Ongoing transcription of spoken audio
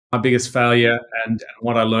My biggest failure and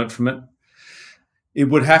what I learned from it. It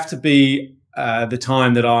would have to be the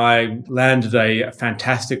time that I landed a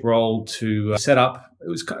fantastic role to set up. It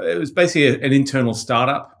was basically an internal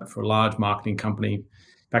startup for a large marketing company.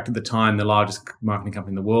 Back at the time, the largest marketing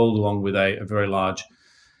company in the world, along with a very large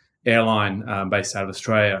airline based out of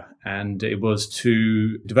Australia. And it was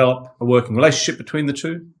to develop a working relationship between the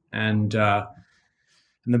two. And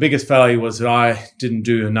the biggest failure was that I didn't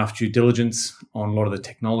do enough due diligence on a lot of the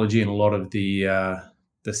technology and a lot of the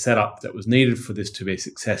setup that was needed for this to be a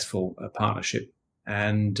successful partnership.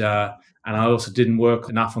 And I also didn't work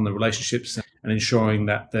enough on the relationships and ensuring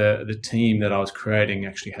that the team that I was creating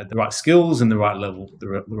actually had the right skills and the right level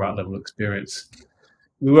of experience.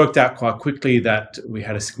 We worked out quite quickly that we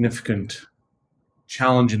had a significant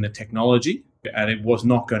challenge in the technology, and it was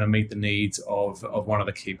not going to meet the needs of one of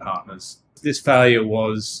the key partners. This failure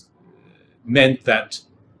meant that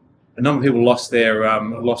a number of people lost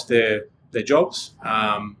their jobs.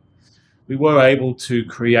 We were able to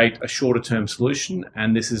create a shorter term solution,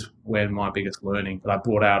 and this is when my biggest learning that I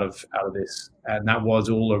brought out of this, and that was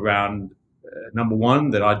all around number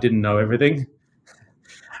one, that I didn't know everything,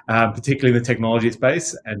 particularly in the technology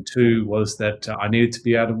space, and two was that I needed to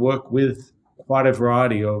be able to work with quite a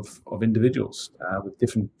variety of individuals with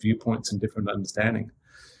different viewpoints and different understanding,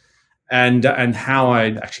 and how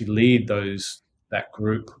I actually lead that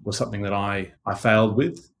group was something that I failed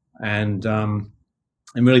with, and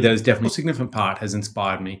really that is definitely a significant part has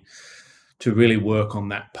inspired me to really work on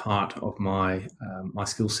that part of my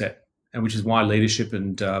skill set, and which is why leadership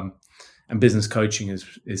and business coaching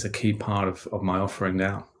is a key part of my offering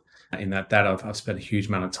now. In that I've spent a huge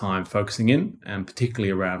amount of time focusing in, and particularly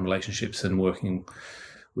around relationships and working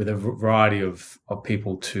with a variety of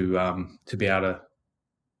people to be able to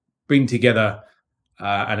bring together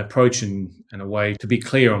an approach and a way to be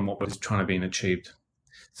clear on what was trying to be achieved.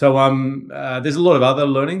 So there's a lot of other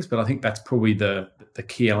learnings, but I think that's probably the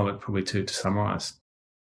key element probably to summarize.